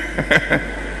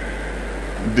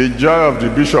 The joy of the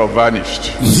bishop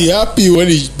vanished. The happy when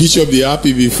the bishop the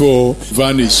happy before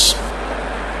vanish.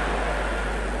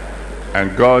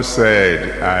 And God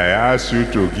said, I asked you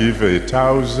to give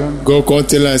 1,000. God can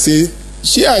tell and say,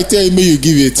 she I tell me you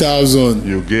give 1,000.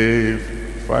 You gave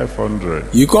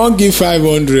 500. You can't give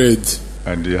 500.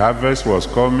 And the harvest was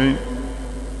coming.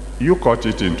 You cut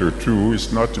it into two.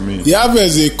 It's not me. The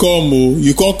harvest they come,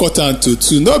 you can't cut into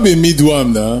two. Not be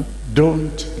midworm now.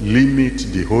 Don't limit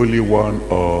the Holy One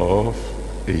of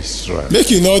Israel.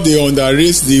 Make you know they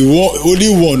underrate the Holy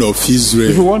One of Israel.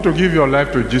 If you want to give your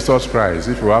life to Jesus Christ,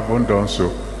 if you haven't done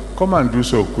so, come and do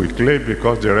so quickly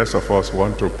because the rest of us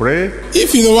want to pray.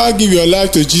 If you don't want to give your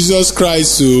life to Jesus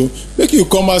Christ, so make you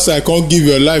come outside, can't give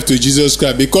your life to Jesus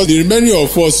Christ because the remaining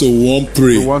of us won't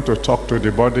pray. We want to talk to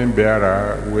the burden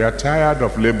bearer. We are tired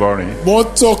of laboring.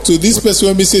 Won't talk to this person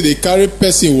when we say they carry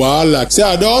person wahala. Say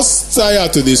I don't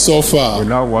tired to the suffer. We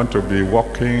now want to be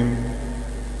working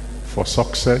for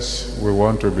success. We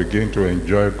want to begin to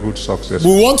enjoy good success.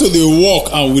 We want to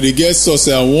walk and we get success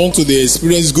and want to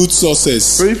experience good success.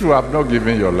 So if you have not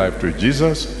given your life to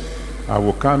Jesus, I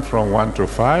will count from 1 to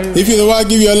 5. If you don't want to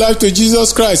give your life to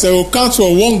Jesus Christ, I will count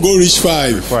from 1 go reach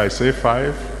 5. Before I say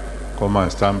 5, come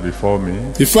and stand before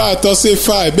me. Before I talk say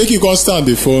 5, make you come stand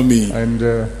before me. And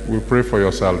we pray for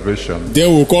your salvation.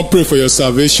 Then we'll come pray for your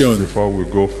salvation. Before we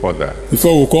go further.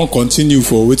 Before we come continue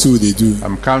for what will they do.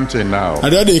 I'm counting now. I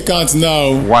know they count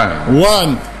now. 1.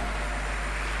 1.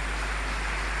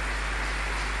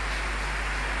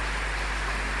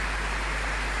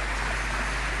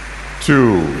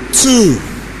 2. 2.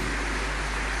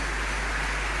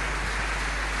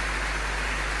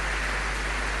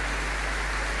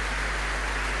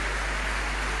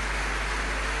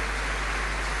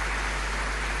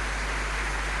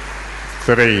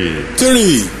 3.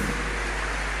 3.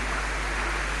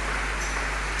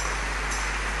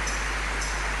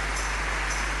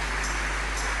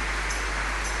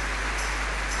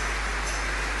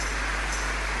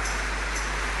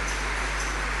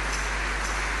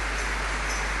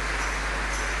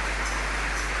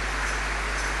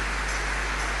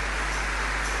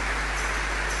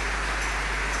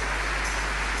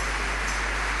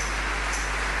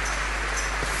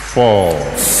 4.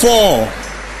 4. 5.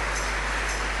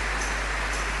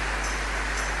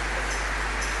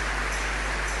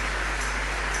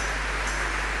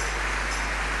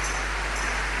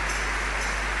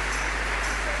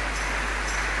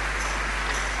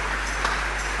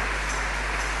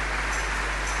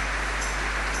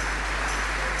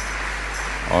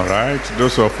 All right,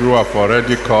 those of you who have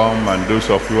already come and those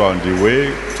of you on the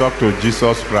way, talk to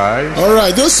Jesus Christ. All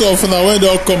right, those of una when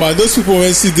don't come and those people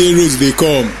when see the roads they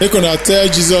come, make una tell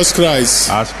Jesus Christ.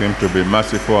 Ask him to be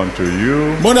merciful unto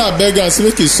you. Mona beg and say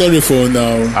make he sorry for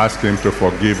now. Ask him to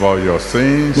forgive all your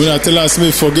sins. Mona tell us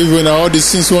make forgive when all the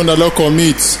sins we not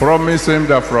commit. Promise him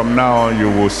that from now on you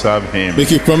will serve him.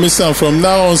 Make you promise him from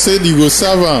now on say you will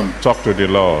serve him. Talk to the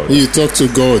Lord. You talk to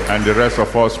God. And the rest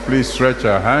of us, please stretch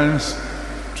our hands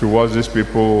towards these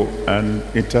people and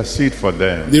intercede for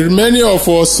them. The remaining of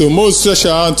us, so most stretch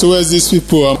our hand towards these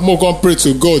people and more can pray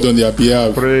to God on their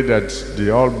behalf. Pray that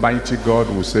the Almighty God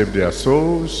will save their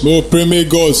souls. More pray may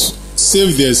God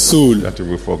save their soul. That he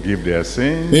will forgive their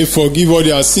sins. May forgive all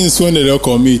their sins when they don't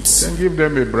commit. And give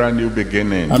them a brand new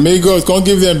beginning. And may God come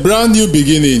give them brand new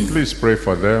beginning. Please pray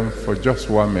for them for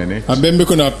just 1 minute. And then we're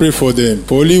gonna pray for them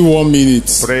for only 1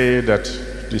 minute. Pray that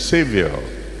the Savior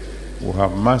will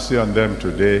have mercy on them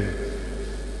today.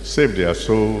 Save their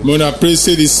soul. Mona pray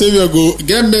say the Savior go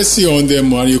get mercy on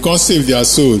them and you can't save their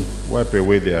soul. Wipe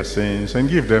away their sins and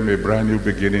give them a brand new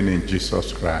beginning in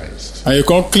Jesus Christ. And you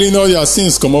can't clean all their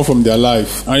sins come out from their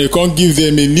life. And you can't give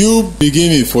them a new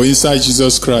beginning for inside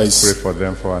Jesus Christ. Pray for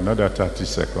them for another 30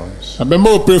 seconds. And then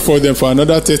we'll pray for them for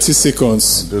another 30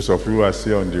 seconds. And those of you who are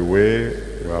still on the way,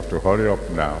 you have to hurry up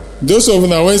now. Those of you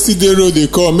when see the road they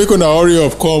come, make una hurry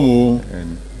up come. Oh.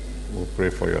 And we'll pray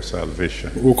for your salvation.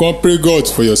 We can pray God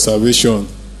for your salvation.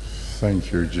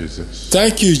 Thank you, Jesus.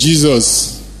 Thank you,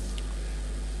 Jesus.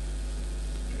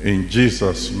 In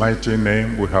Jesus' mighty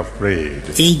name we have prayed.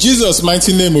 In Jesus'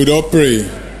 mighty name we don't pray.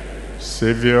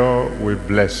 Savior, we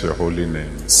bless your holy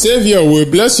name. Savior, we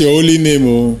bless your holy name.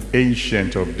 Oh.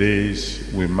 Ancient of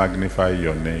days, we magnify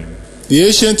your name. The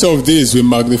Ancient of Days, we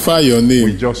magnify your name.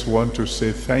 We just want to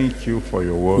say thank you for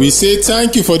your word. We say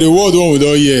thank you for the word one we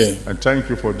don't hear. And thank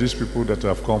you for these people that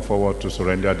have come forward to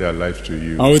surrender their life to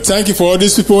you. And we thank you for all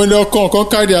these people when they come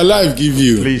carry their life, give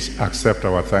you. Please accept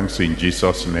our thanks in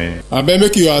Jesus' name. And then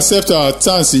make you accept our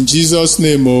thanks in Jesus'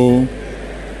 name. Oh.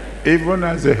 Even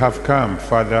as they have come,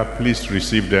 Father, please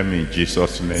receive them in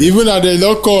Jesus' name. Even as they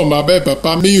don't come, I beg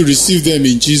Papa, may you receive them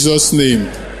in Jesus'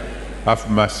 name.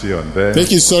 Have mercy on them. Make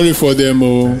you sorry for them.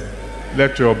 Oh.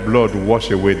 Let your blood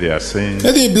wash away their sins.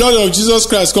 Let the blood of Jesus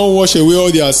Christ come wash away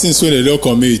all their sins when they don't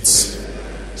commit.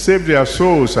 Save their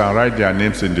souls and write their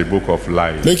names in the book of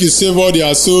life. Make you save all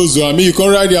their souls. I mean, you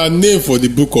can write their name for the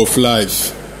book of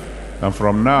life. And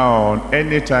from now on,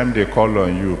 anytime they call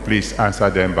on you, please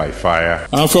answer them by fire.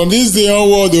 And from this day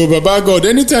onward, oh Baba God,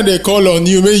 anytime they call on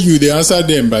you, may you they answer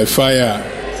them by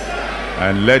fire.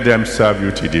 And let them serve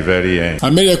you to the very end.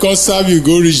 And may they come serve you,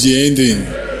 go reach the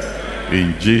ending.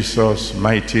 In Jesus'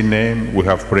 mighty name, we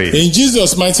have prayed. In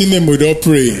Jesus' mighty name, we don't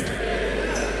pray.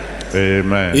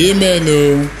 Amen. Amen.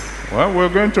 Oh. Well, we're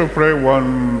going to pray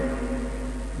one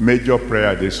major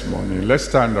prayer this morning. Let's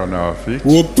stand on our feet.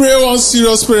 We'll pray one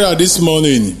serious prayer this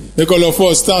morning. Make all of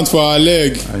us stand for our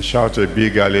leg. And shout a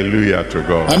big hallelujah to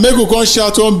God. And make we come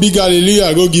shout one big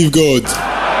hallelujah, go give God.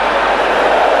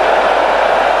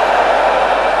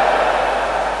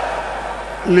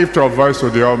 Lift your voice to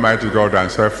the Almighty God and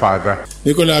say, Father.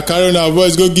 Make una carry on our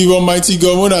voice, go give Almighty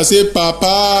God. When I say,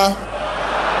 Papa,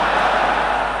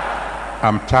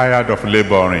 I'm tired of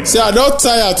laboring. say, I don't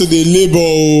tire to the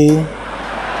labor.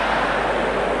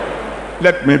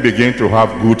 Let me begin to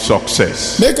have good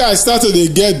success. Make I start to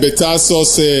get better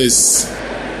success.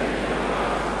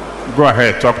 Go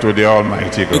ahead, talk to the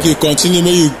Almighty God. Make you continue,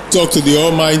 may you talk to the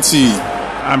Almighty.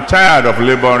 I'm tired of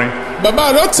laboring. Baba,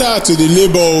 I don't tire to the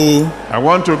labor. I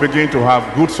want to begin to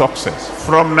have good success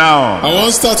from now on. I want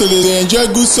to start to enjoy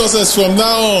good success from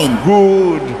now on.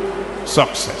 Good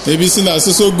success. Maybe see now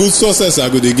so good success I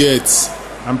go to get.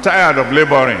 I'm tired of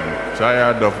laboring.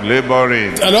 Tired of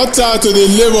laboring. I don't tire to the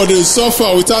labor, they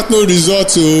suffer without no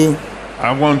result.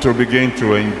 I want to begin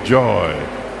to enjoy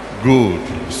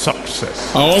good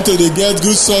success. I want to get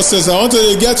good success. I want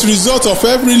to get result of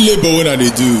every labor when I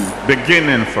do.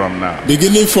 Beginning from now.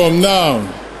 Beginning from now.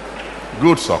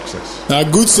 Good success. Now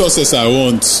good success I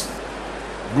want.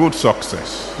 Good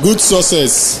success. Good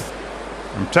success.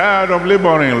 I'm tired of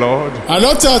laboring, Lord. I'm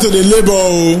not tired of the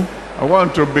labor. I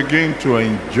want to begin to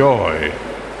enjoy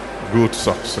good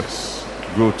success.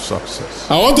 Good success.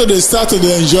 I want to start to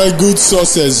enjoy good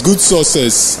success. Good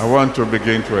success. I want to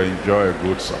begin to enjoy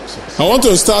good success. I want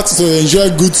to start to enjoy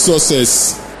good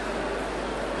success.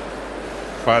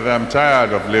 Father, I'm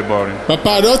tired of laboring. Papa,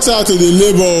 I don't tired to the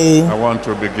labor. I want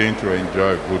to begin to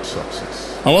enjoy good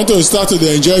success. I want to start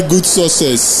to enjoy good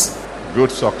success.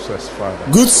 Good success,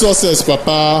 Father. Good success,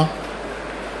 Papa.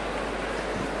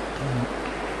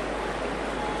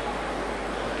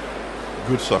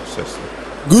 Good success.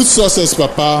 Good success,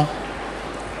 Papa.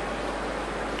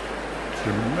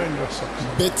 Tremendous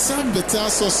success. Better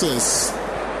success.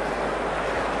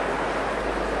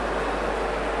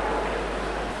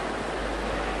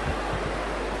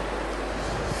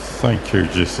 Thank you,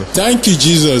 Jesus. Thank you,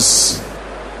 Jesus.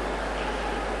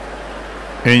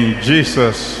 In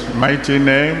Jesus' mighty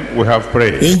name, we have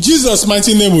prayed. In Jesus'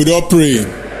 mighty name, we don't pray.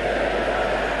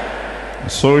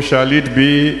 So shall it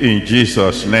be in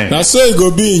Jesus' name. Now, so it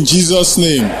go be in Jesus'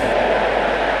 name.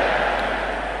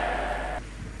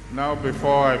 Now,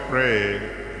 before I pray,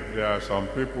 there are some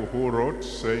people who wrote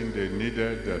saying they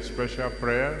needed a special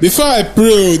prayer. Before I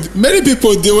pray, many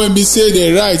people, they when me say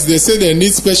they write, they say they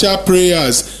need special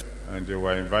prayers. And they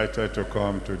were invited to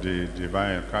come to the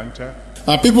divine encounter.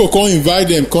 And people come invite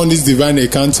them, come this divine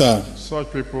encounter.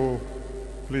 Such people,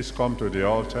 please come to the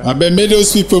altar. I bet may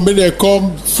those people, may they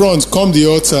come front, come the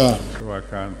altar. So I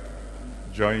can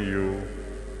join you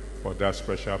for that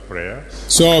special prayer.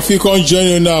 So if you can join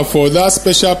you now for that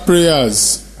special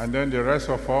prayers. And then the rest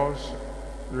of us,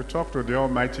 you talk to the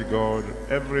Almighty God,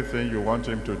 everything you want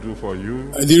Him to do for you.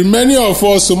 And the remaining of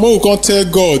us, so more we can tell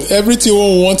God everything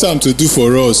we want Him to do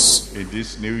for us. In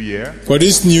this new year. For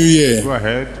this new year. Go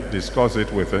ahead, discuss it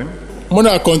with Him.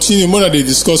 Mona continue, Mona they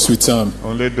discuss with Him.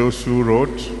 Only those who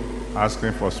wrote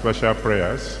asking for special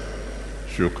prayers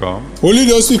should come. Only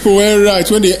those people who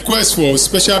write when they request for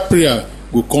special prayer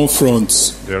will confront.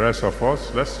 The rest of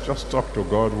us, let's just talk to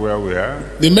God where we are.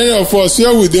 The many of us,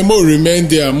 where will they more remain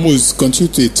there and most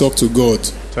continue to talk to God.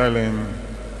 Tell Him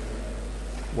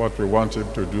what we want Him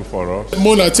to do for us.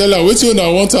 Mona tell her, what you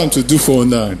want Him to do for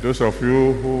now. And those of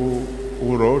you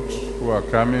who wrote, who are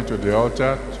coming to the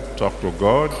altar to talk to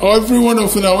God. Every one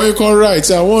of you now when you come write,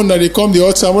 I want that they come the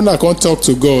altar, I want to come talk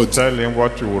to God. Tell Him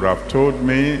what you would have told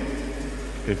me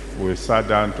if we sat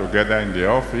down together in the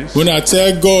office. When I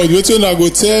tell God, what you go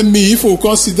tell me if we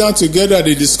come sit down together,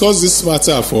 they discuss this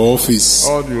matter for office.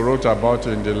 All you wrote about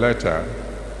in the letter,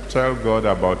 tell God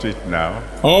about it now.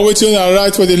 All what you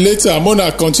write for the letter, I'm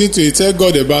gonna continue to tell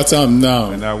God about him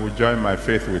now. And I will join my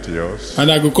faith with yours.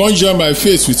 And I will come join my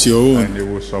faith with your own. And it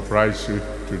will surprise you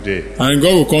today. And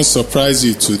God will come surprise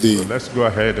you today. So let's go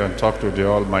ahead and talk to the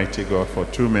Almighty God for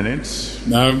 2 minutes.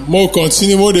 Now, more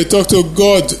continue, more they talk to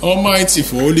God Almighty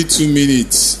for only 2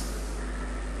 minutes.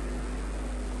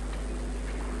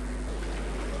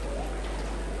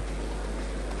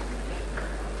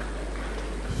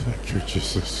 Thank you,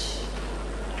 Jesus.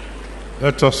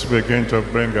 Let us begin to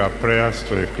bring our prayers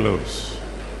to a close.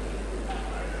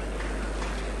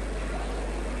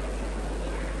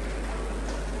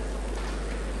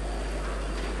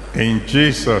 In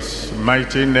Jesus'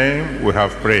 mighty name we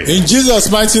have prayed. In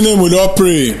Jesus' mighty name we all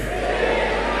pray.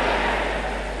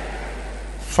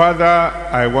 Father,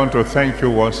 I want to thank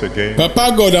you once again.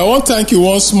 Papa God, I want to thank you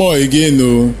once more again.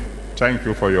 Oh. Thank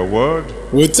you for your word.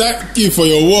 We thank you for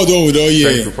your word. Oh,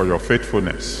 thank you for your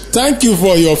faithfulness. Thank you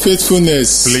for your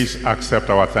faithfulness. Please accept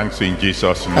our thanks in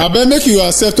Jesus' name. I beg make you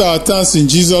accept our thanks in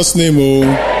Jesus' name.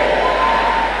 Oh.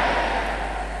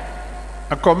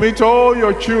 I commit all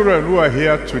your children who are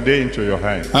here today into your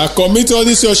hands. I commit all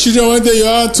these your children when they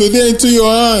are today into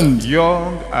your hand.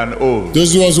 Young and old.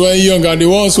 Those ones when young and the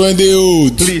ones when they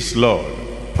old. Please, Lord,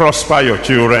 prosper your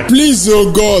children. Please, oh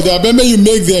God, I beg you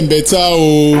make them better.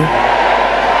 Oh.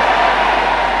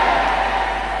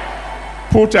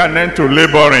 Put an end to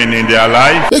laboring in their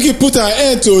life. Make you put an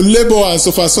end to labor and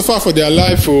suffer for their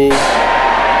life. Oh.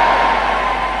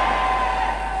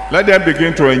 Let them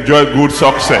begin to enjoy good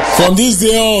success. From this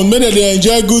day on, may they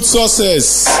enjoy good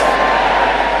success.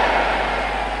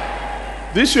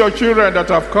 These your children that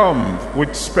have come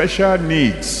with special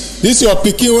needs. This your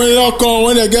pikin when they come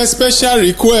when they get special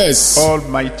requests.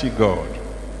 Almighty God,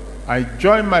 I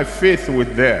join my faith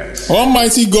with theirs.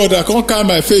 Almighty God, I can't carry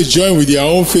my faith join with their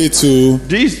own faith too.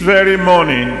 This very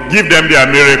morning, give them their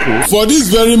miracle. For this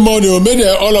very morning,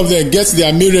 may all of them get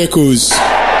their miracles.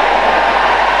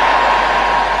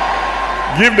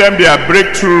 Give them their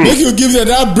breakthrough. Make you give them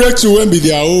that breakthrough when be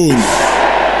their own.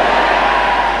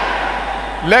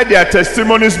 Let their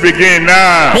testimonies begin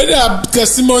now. Let their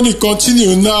testimony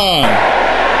continue now.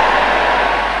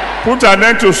 Put an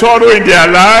end to sorrow in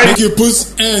their life. Make you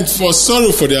put end for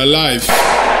sorrow for their life.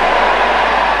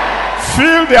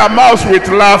 Fill their mouths with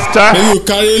laughter. Make you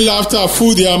carry laughter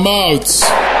full their mouths.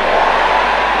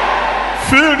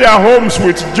 Fill their homes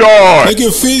with joy. Make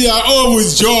you fill their home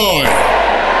with joy.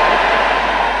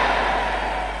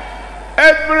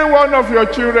 Every one of your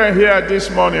children here this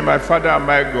morning, my Father and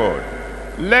my God,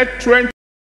 let 20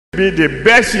 be the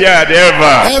best year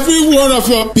ever. Every one of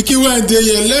your pikin when they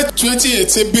here, let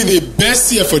 2018 be the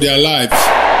best year for their life.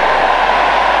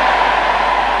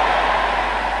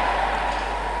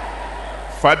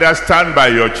 Father, stand by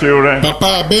your children.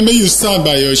 Papa, abeg make you stand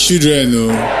by your children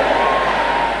o.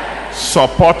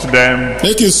 Support them.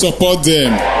 Make you support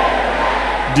them.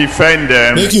 Defend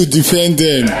them. Make you defend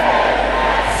them.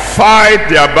 Fight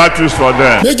their battles for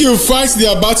them. Make you fight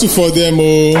their battle for them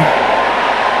o.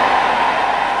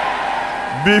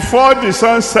 Before the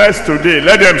sun sets today,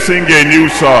 let them sing a new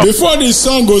song. Before the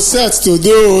sun go set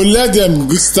today o, let them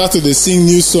start to dey sing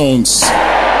new songs.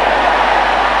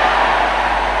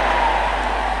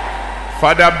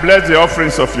 Father, bless the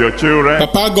offerings of your children.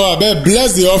 Papa God, abeg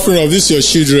bless the offering of this your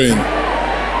children.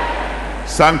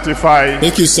 Sanctify.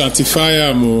 Make you sanctify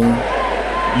am o.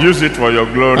 Use it for your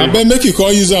glory. Abeg make you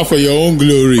come use am for your own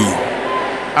glory.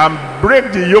 And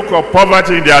break the yoke of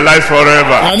poverty in their lives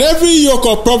forever. And every yoke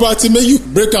of poverty, make you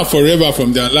break am forever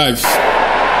from their life.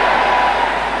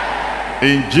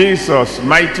 In Jesus'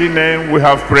 mighty name we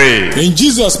have prayed. In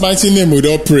Jesus' mighty name we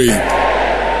don pray.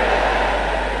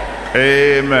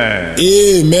 Amen.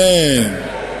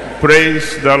 Amen.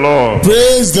 Praise the Lord.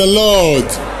 Praise the Lord.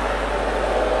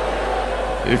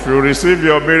 If you receive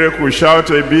your miracle, shout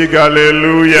a big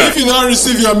hallelujah. If you don't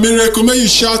receive your miracle, may you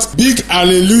shout big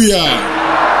hallelujah.